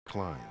dark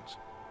lines,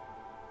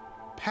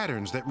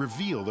 patterns that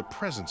reveal the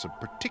presence of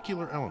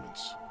particular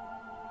elements.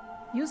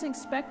 Using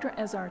spectra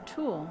as our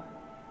tool,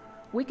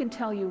 we can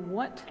tell you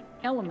what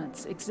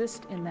elements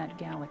exist in that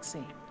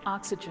galaxy: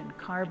 oxygen,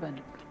 carbon,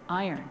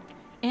 iron.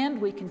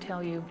 And we can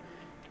tell you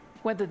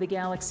whether the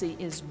galaxy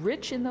is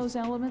rich in those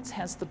elements,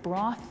 has the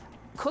broth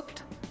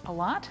cooked a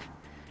lot,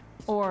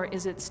 or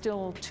is it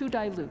still too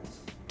dilute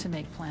to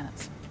make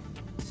planets.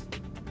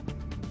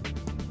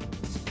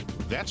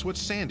 That's what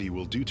Sandy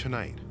will do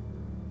tonight.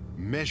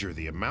 Measure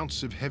the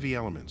amounts of heavy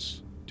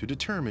elements to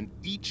determine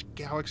each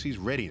galaxy's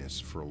readiness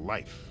for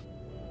life.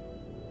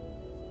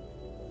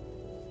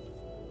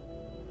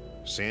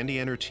 Sandy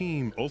and her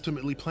team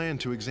ultimately plan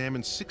to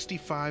examine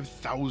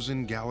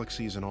 65,000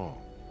 galaxies in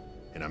all,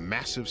 in a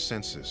massive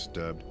census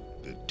dubbed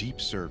the Deep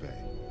Survey.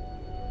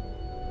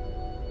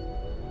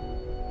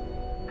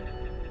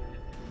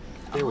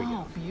 There we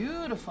go.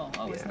 Beautiful.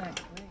 Oh, isn't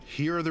that great?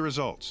 Here are the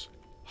results,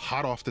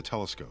 hot off the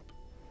telescope.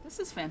 This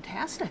is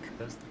fantastic.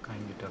 That's the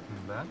kind you're talking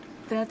about?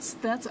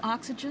 That's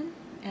oxygen,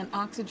 and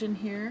oxygen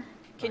here.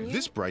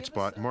 This bright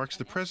spot marks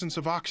the presence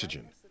of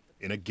oxygen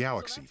in a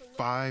galaxy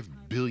 5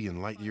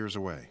 billion light years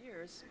away.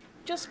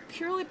 Just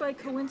purely by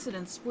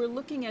coincidence, we're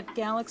looking at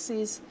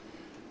galaxies.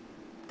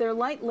 Their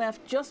light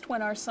left just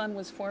when our sun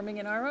was forming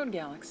in our own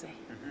galaxy,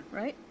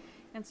 right?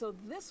 And so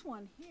this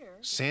one here...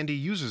 Sandy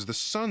uses the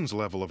sun's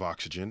level of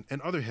oxygen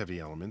and other heavy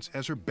elements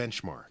as her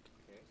benchmark.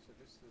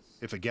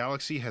 If a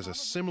galaxy has a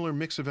similar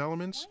mix of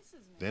elements,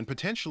 then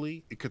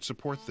potentially it could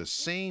support the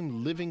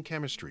same living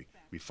chemistry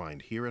we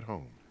find here at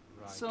home.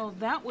 So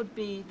that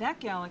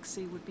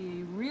galaxy would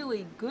be a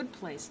really good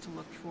place to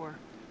look for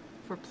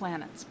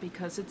planets,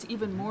 because it's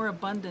even more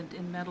abundant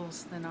in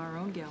metals than our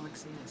own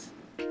galaxy is.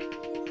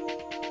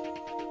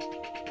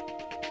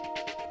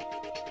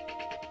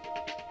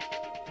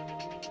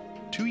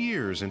 2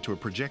 years into a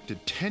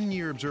projected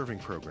 10-year observing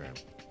program,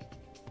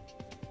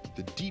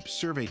 the Deep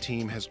Survey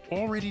team has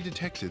already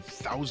detected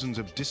thousands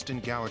of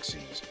distant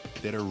galaxies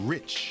that are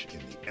rich in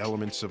the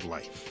elements of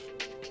life.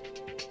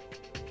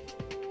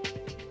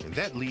 And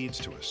that leads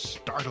to a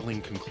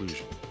startling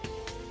conclusion.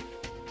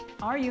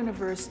 Our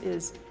universe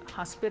is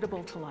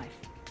hospitable to life.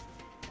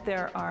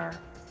 There are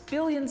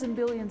billions and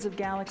billions of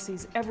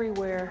galaxies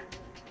everywhere,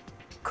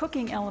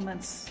 cooking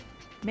elements,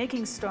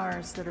 making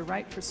stars that are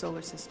right for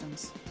solar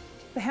systems.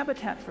 The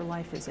habitat for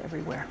life is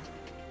everywhere.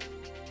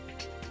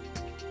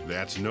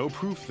 That's no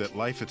proof that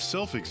life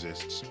itself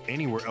exists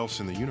anywhere else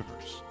in the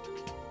universe.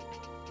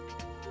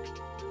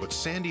 But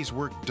Sandy's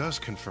work does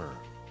confirm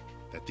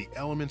that the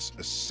elements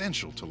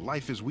essential to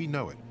life as we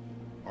know it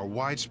are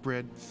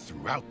widespread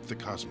throughout the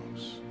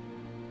cosmos.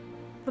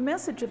 The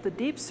message of the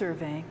Deep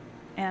Survey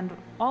and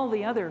all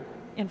the other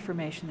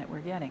information that we're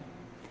getting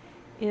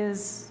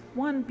is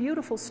one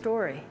beautiful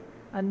story,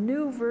 a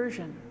new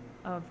version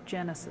of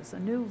Genesis, a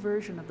new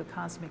version of the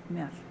cosmic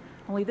myth,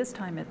 only this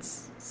time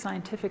it's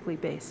scientifically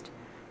based.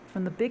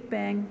 From the Big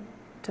Bang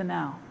to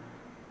now.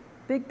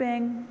 Big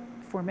Bang,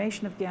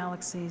 formation of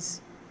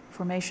galaxies,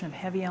 formation of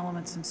heavy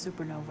elements and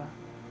supernova,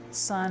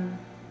 sun,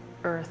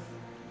 earth,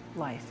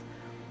 life.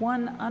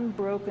 One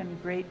unbroken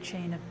great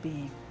chain of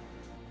being.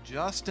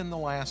 Just in the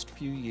last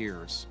few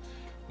years,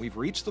 we've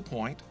reached the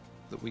point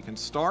that we can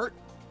start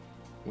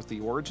with the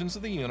origins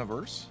of the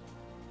universe.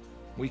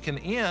 We can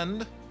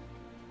end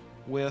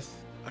with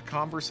a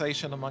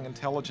conversation among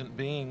intelligent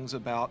beings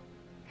about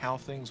how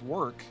things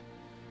work,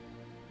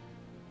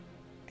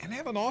 and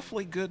have an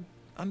awfully good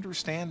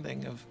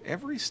understanding of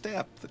every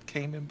step that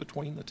came in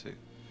between the two.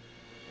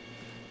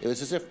 It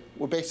was as if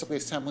we're basically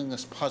assembling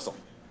this puzzle,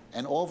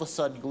 and all of a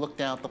sudden you look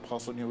down at the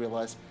puzzle and you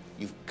realize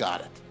you've got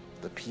it.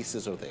 The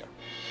pieces are there.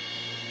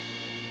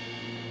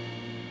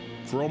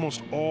 For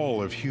almost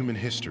all of human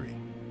history,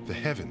 the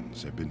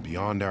heavens have been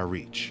beyond our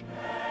reach.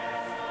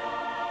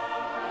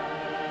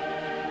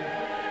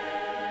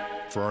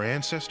 For our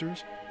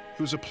ancestors,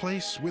 it was a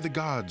place where the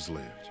gods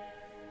lived,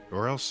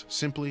 or else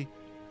simply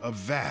a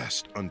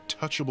vast,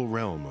 untouchable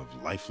realm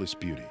of lifeless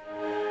beauty.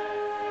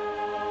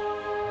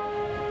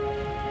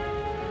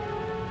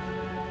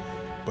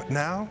 But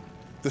now,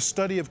 the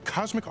study of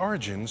cosmic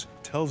origins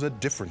tells a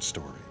different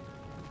story.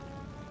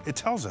 It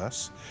tells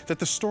us that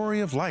the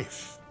story of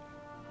life,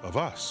 of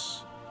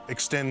us,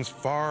 extends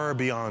far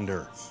beyond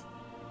Earth.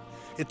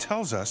 It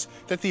tells us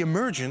that the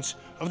emergence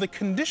of the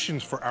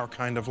conditions for our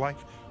kind of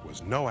life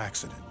was no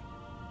accident.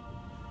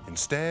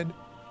 Instead,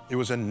 it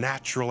was a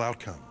natural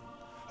outcome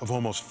of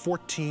almost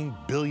 14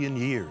 billion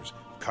years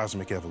of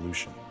cosmic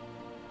evolution.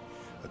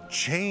 A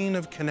chain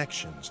of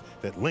connections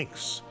that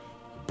links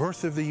the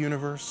birth of the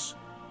universe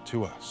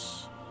to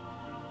us,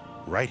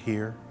 right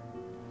here,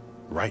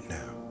 right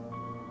now.